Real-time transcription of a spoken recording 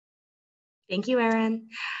Thank you, Erin.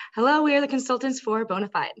 Hello, we are the consultants for Bona.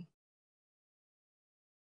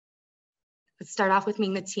 Let's start off with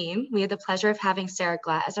meeting the team. We had the pleasure of having Sarah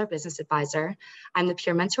Glatt as our business advisor. I'm the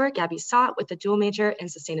peer mentor, Gabby Sott, with a dual major in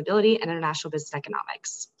sustainability and international business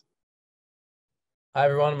economics. Hi,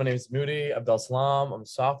 everyone. My name is Moody Abdel Salam. I'm a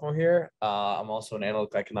sophomore here. I'm also an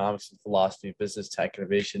analytical economics and philosophy, business, tech,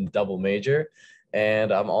 innovation double major.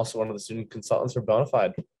 And I'm also one of the student consultants for Bona.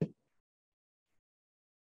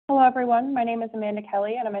 Hello, everyone. My name is Amanda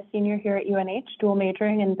Kelly, and I'm a senior here at UNH, dual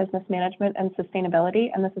majoring in business management and sustainability,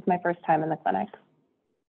 and this is my first time in the clinic.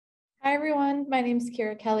 Hi, everyone. My name is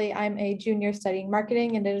Kira Kelly. I'm a junior studying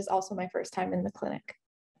marketing, and it is also my first time in the clinic.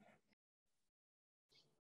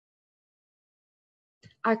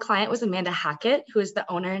 Our client was Amanda Hackett, who is the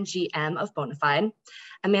owner and GM of Bona.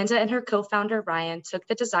 Amanda and her co-founder, Ryan, took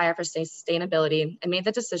the desire for sustainability and made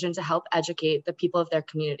the decision to help educate the people of their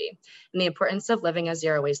community and the importance of living a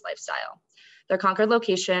zero-waste lifestyle. Their Concord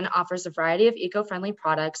location offers a variety of eco-friendly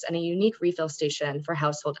products and a unique refill station for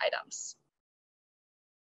household items.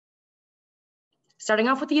 Starting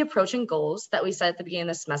off with the approach and goals that we set at the beginning of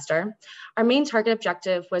the semester, our main target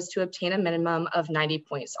objective was to obtain a minimum of 90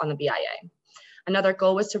 points on the BIA. Another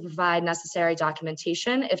goal was to provide necessary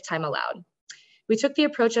documentation if time allowed. We took the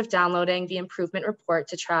approach of downloading the improvement report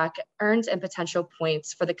to track earned and potential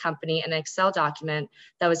points for the company in an Excel document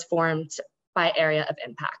that was formed by area of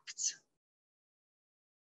impact.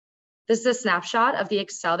 This is a snapshot of the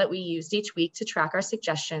Excel that we used each week to track our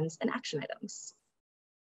suggestions and action items.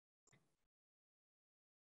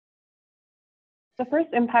 The first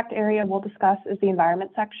impact area we'll discuss is the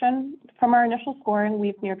environment section. From our initial scoring,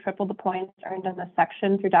 we've near tripled the points earned in this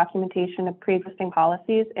section through documentation of pre-existing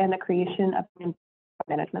policies and the creation of an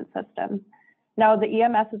management system. Now, the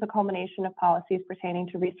EMS is a culmination of policies pertaining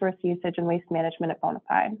to resource usage and waste management at Bona.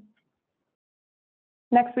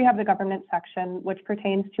 Next, we have the governance section, which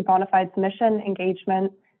pertains to Bona mission,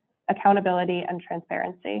 engagement, accountability, and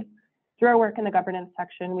transparency. Through our work in the governance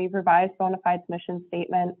section, we've revised Bona mission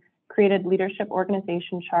statement, created leadership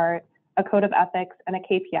organization chart, a code of ethics, and a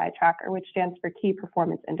KPI tracker, which stands for key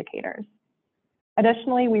performance indicators.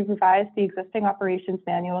 Additionally, we've revised the existing operations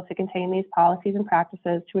manual to contain these policies and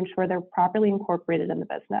practices to ensure they're properly incorporated in the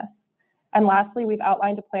business. And lastly, we've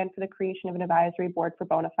outlined a plan for the creation of an advisory board for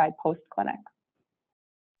Bona post-clinic.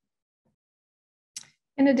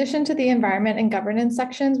 In addition to the environment and governance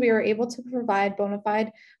sections, we were able to provide Bona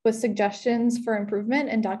with suggestions for improvement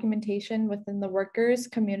and documentation within the workers,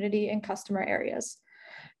 community, and customer areas.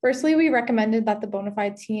 Firstly, we recommended that the Bona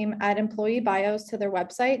team add employee bios to their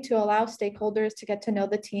website to allow stakeholders to get to know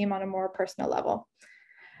the team on a more personal level.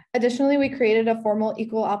 Additionally, we created a formal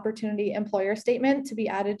equal opportunity employer statement to be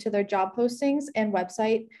added to their job postings and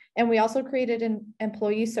website, and we also created an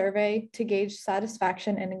employee survey to gauge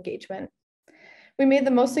satisfaction and engagement. We made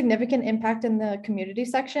the most significant impact in the community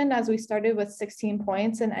section as we started with 16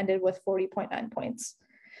 points and ended with 40.9 points.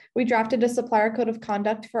 We drafted a supplier code of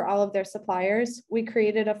conduct for all of their suppliers. We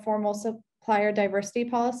created a formal supplier diversity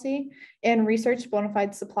policy and researched bona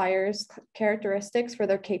fide suppliers' characteristics for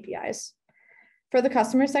their KPIs. For the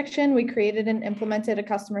customer section, we created and implemented a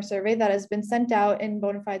customer survey that has been sent out in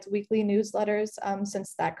Bona fide's weekly newsletters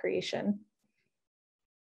since that creation.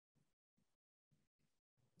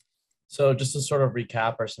 So just to sort of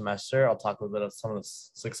recap our semester, I'll talk a little bit of some of the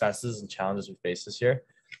successes and challenges we faced this year.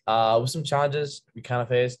 With some challenges we kind of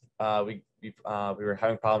faced, we were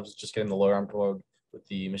having problems just getting the lawyer on board with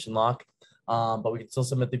the mission lock, but we could still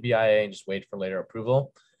submit the BIA and just wait for later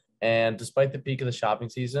approval. And despite the peak of the shopping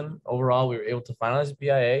season, overall, we were able to finalize the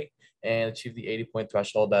BIA and achieve the 80-point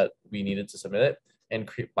threshold that we needed to submit it, and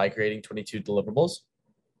by creating 22 deliverables.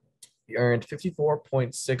 We earned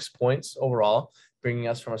 54.6 points overall, bringing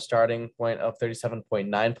us from a starting point of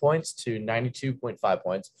 37.9 points to 92.5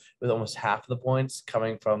 points, with almost half of the points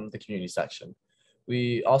coming from the community section.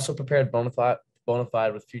 We also prepared Bona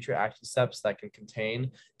with future action steps that can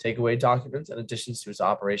contain takeaway documents in addition to its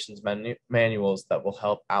operations manuals that will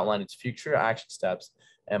help outline its future action steps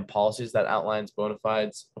and policies that outlines Bona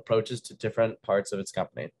approaches to different parts of its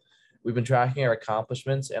company. We've been tracking our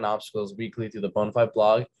accomplishments and obstacles weekly through the Bona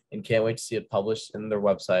blog and can't wait to see it published in their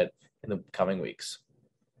website in the coming weeks.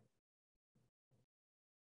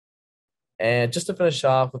 And just to finish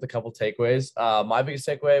off with a couple takeaways, my biggest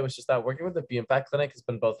takeaway was just that working with the BMFAC clinic has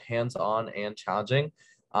been both hands-on and challenging.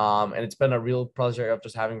 And it's been a real pleasure of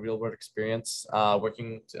just having real-world experience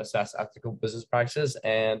working to assess ethical business practices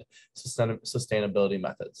and sustainability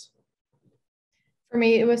methods. For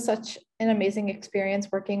me, it was such an amazing experience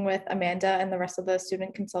working with Amanda and the rest of the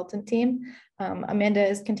student consultant team. Amanda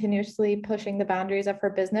is continuously pushing the boundaries of her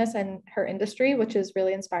business and her industry, which is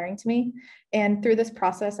really inspiring to me. And through this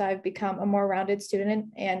process, I've become a more rounded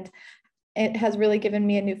student, and it has really given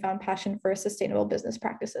me a newfound passion for sustainable business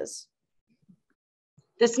practices.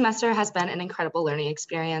 This semester has been an incredible learning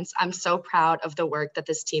experience. I'm so proud of the work that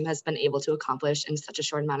this team has been able to accomplish in such a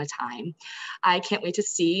short amount of time. I can't wait to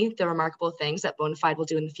see the remarkable things that Bonafide will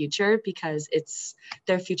do in the future, because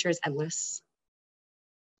their future is endless.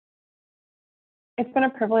 It's been a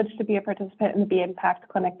privilege to be a participant in the Be Impact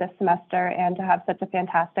Clinic this semester and to have such a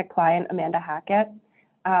fantastic client, Amanda Hackett.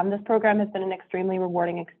 This program has been an extremely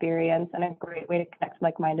rewarding experience and a great way to connect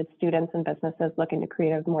like-minded students and businesses looking to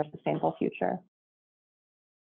create a more sustainable future.